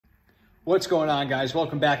What's going on, guys?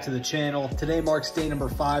 Welcome back to the channel. Today marks day number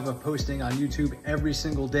 5 of posting on YouTube every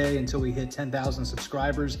single day until we hit 10,000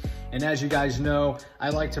 subscribers. And as you guys know,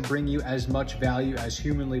 I like to bring you as much value as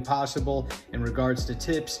humanly possible in regards to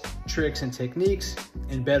tips, tricks, and techniques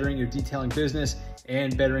in bettering your detailing business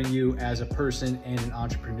and bettering you as a person and an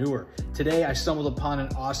entrepreneur. Today, I stumbled upon an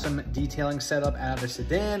awesome detailing setup out of a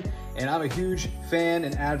Sedan, and I'm a huge fan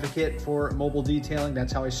and advocate for mobile detailing.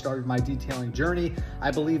 That's how I started my detailing journey.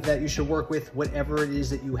 I believe that you should work with whatever it is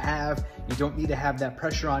that you have. You don't need to have that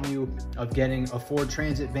pressure on you of getting a Ford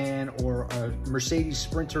Transit van or a Mercedes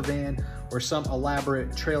Sprinter van or some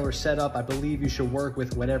elaborate trailer setup. I believe you should work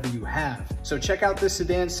with whatever you have. So check out this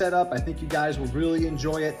Sedan setup. I think you guys will really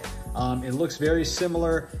enjoy it. It looks very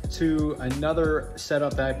similar to another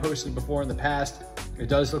setup that I posted before in the past. It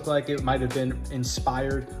does look like it might have been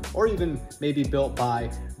inspired or even maybe built by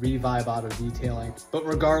Revive Auto Detailing. But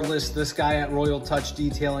regardless, this guy at Royal Touch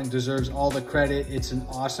Detailing deserves all the credit. It's an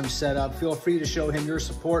awesome setup. Feel free to show him your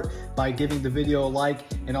support by giving the video a like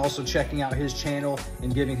and also checking out his channel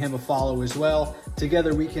and giving him a follow as well.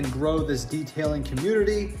 Together we can grow this detailing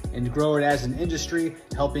community and grow it as an industry,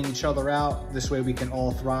 helping each other out. This way we can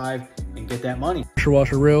all thrive and get that money. Pressure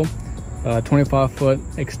washer reel, 25-foot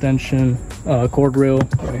extension cord reel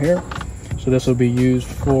right here. So this will be used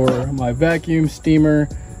for my vacuum, steamer,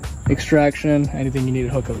 extraction, anything you need to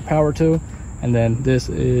hook up the power to. And then this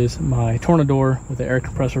is my tornador with the air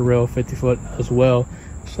compressor reel, 50-foot as well.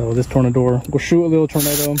 So this tornador will shoot a little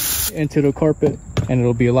tornado into the carpet, and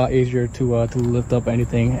it'll be a lot easier to lift up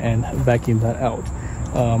anything and vacuum that out.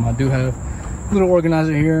 I do have a little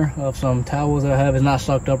organizer here of some towels that I have. It's not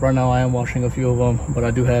sucked up right now. I am washing a few of them, but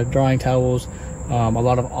I do have drying towels, a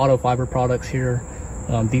lot of auto fiber products here,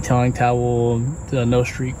 detailing towel, the No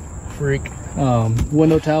Streak Freak,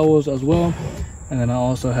 window towels as well. And then I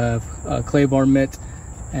also have a clay bar mitt,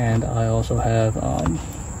 and I also have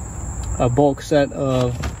a bulk set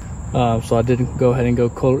of so I didn't go ahead and go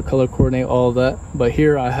color coordinate all of that, but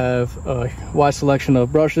here I have a wide selection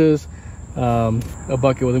of brushes, a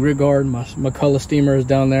bucket with a grid guard, my color steamer is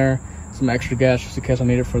down there, some extra gas just in case I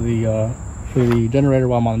need it for the generator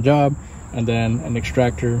while I'm on the job, and then an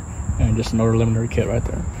extractor and just an odor eliminator kit right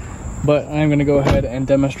there. But I'm going to go ahead and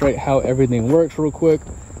demonstrate how everything works real quick.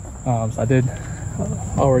 So I did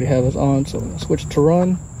already have this on, so I'm going to switch to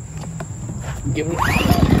run. Give it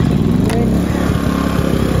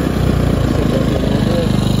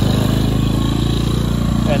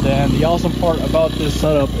And then the awesome part about this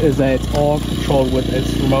setup is that it's all controlled with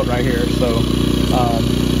its remote right here. So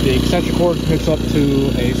the extension cord hooks up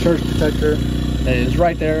to a surge protector that is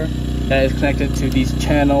right there, that is connected to these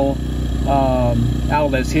channel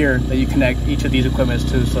outlets here that you connect each of these equipments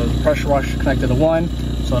to. So the pressure washer connected to one.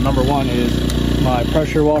 So number 1 is my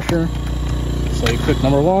pressure washer. So you click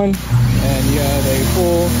number 1 and you have a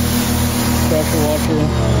full pressure washer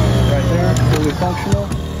right there, fully functional.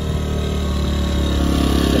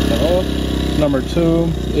 Set that up. Number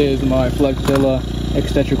 2 is my Flexzilla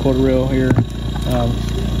extension cord reel here.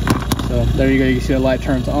 So there you go, you can see the light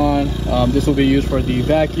turns on. This will be used for the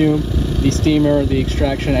vacuum, the steamer, the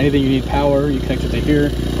extraction, anything you need power, you connect it to here.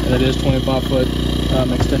 And it is 25-foot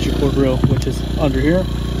extension cord reel, which is under here.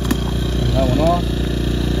 Turn that one off.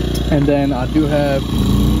 And then I do have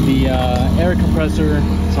the air compressor.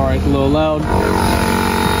 Sorry, it's a little loud.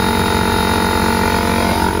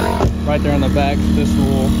 Right there in the back. This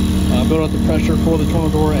will build up the pressure for the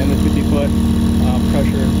tornador and the 50-foot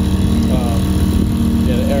pressure.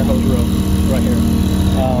 The air hose reel right here.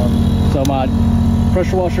 So my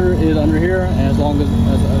pressure washer is under here, and as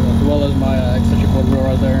well as my extension cord reel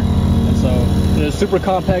right there. And so it's a super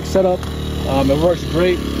compact setup. It works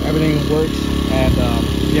great. Everything works. And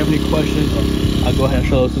if you have any questions, I'll go ahead and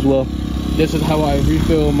show this as well. This is how I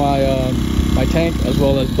refill my my tank as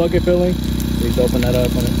well as bucket filling. Please open that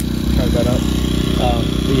up and turn that up.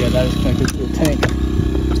 But yeah, that is connected to the tank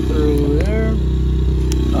through there.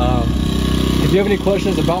 If you have any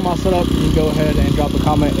questions about my setup, you can go ahead and drop a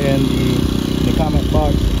comment in the comment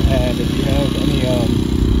box, and